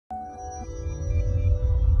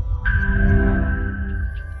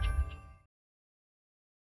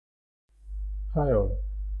Hi all.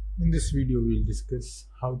 In this video we'll discuss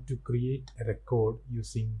how to create a record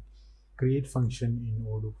using create function in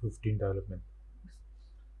Odoo 15 development.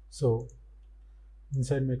 So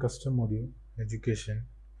inside my custom module education,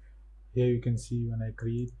 here you can see when I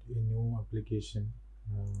create a new application,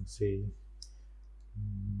 say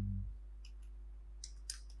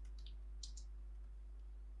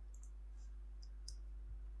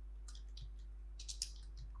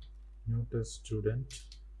new test student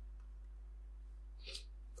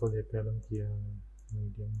for the academic year,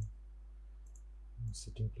 medium,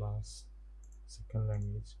 setting class, second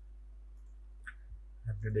language,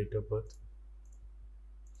 and the date of birth.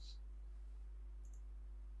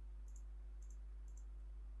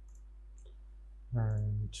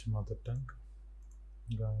 And mother tongue,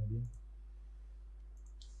 guardian,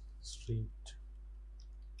 street,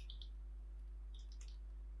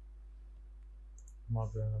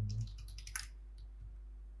 mobile number.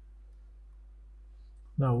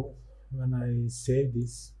 Now when I save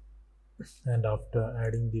this and after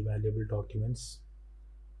adding the valuable documents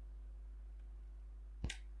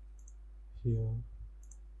here,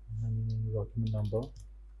 document number,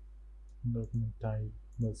 document type,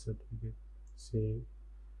 birth certificate, save,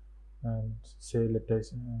 and say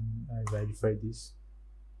letters, and I verify this.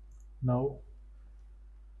 Now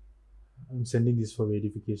I'm sending this for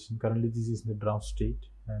verification. Currently this is in the draft state,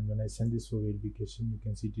 and when I send this for verification, you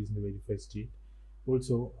can see it is in the verified state.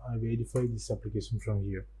 Also I verify this application from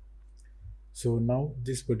here. So now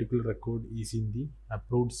this particular record is in the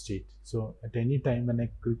approved state. So at any time when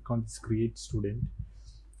I click on this create student,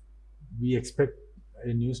 we expect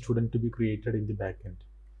a new student to be created in the backend.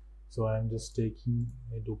 So I am just taking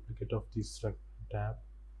a duplicate of this tab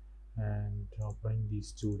and opening these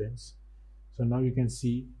students. So now you can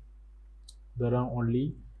see there are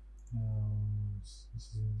only this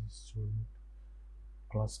is student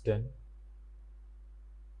class 10.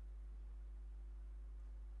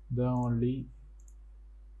 There are only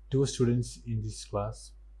 2 students in this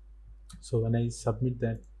class. So when I submit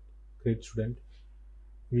that create student,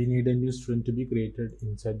 we need a new student to be created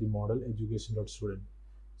inside the model education.student.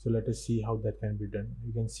 So let us see how that can be done.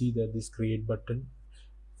 You can see that this create button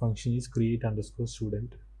function is create underscore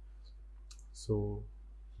student. So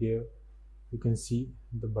here you can see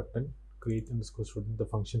the button create underscore student, the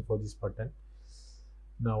function for this button.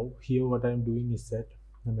 Now here what I am doing is that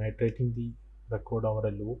I'm iterating the record over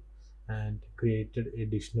a loop and created a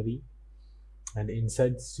dictionary, and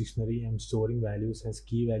inside this dictionary I'm storing values as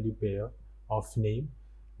key value pair of name,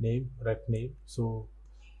 rec name. So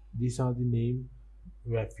these are the name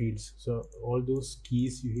fields. So all those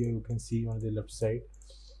keys here you can see on the left side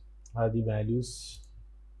are the values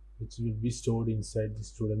which will be stored inside the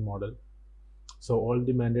student model. So all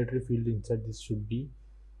the mandatory fields inside this should be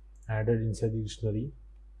added inside the dictionary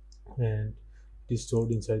and it is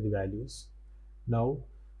stored inside the values. Now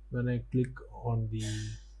when I click on the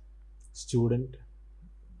student,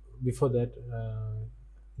 before that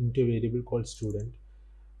into a variable called student,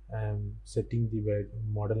 I am setting the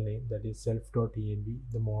model name, that is self.env,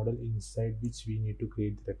 the model inside which we need to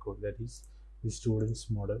create the record, that is the student's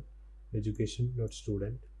model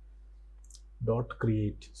education.student dot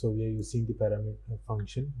create. So we are using the parameter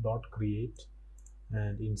function dot create,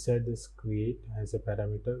 and inside this create as a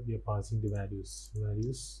parameter we are passing the values.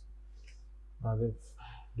 Values are the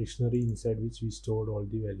dictionary inside which we stored all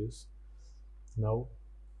the values. Now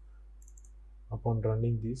upon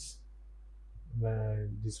running this,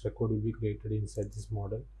 this record will be created inside this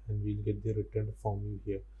model and we'll get the returned form view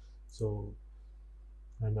here. So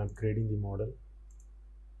I'm upgrading the model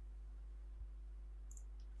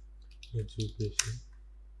education.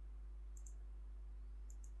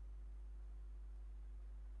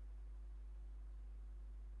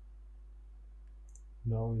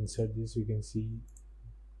 Now inside this you can see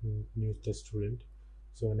new test student.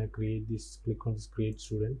 So when I create this, click on this create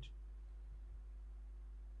student,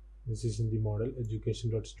 this is in the model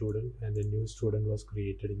education.student and a new student was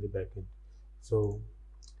created in the backend. So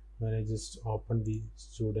when I just open the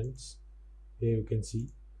students, here you can see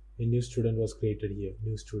a new student was created here,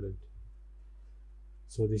 new student.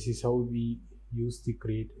 So this is how we use the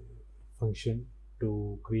create function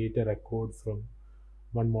to create a record from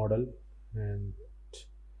one model and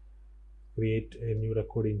create a new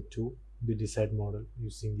record into the desired model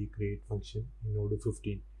using the create function in Odoo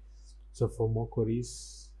 15. So for more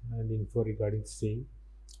queries and info regarding the same,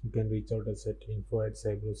 you can reach out us at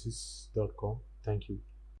info@cybrosys.com. Thank you.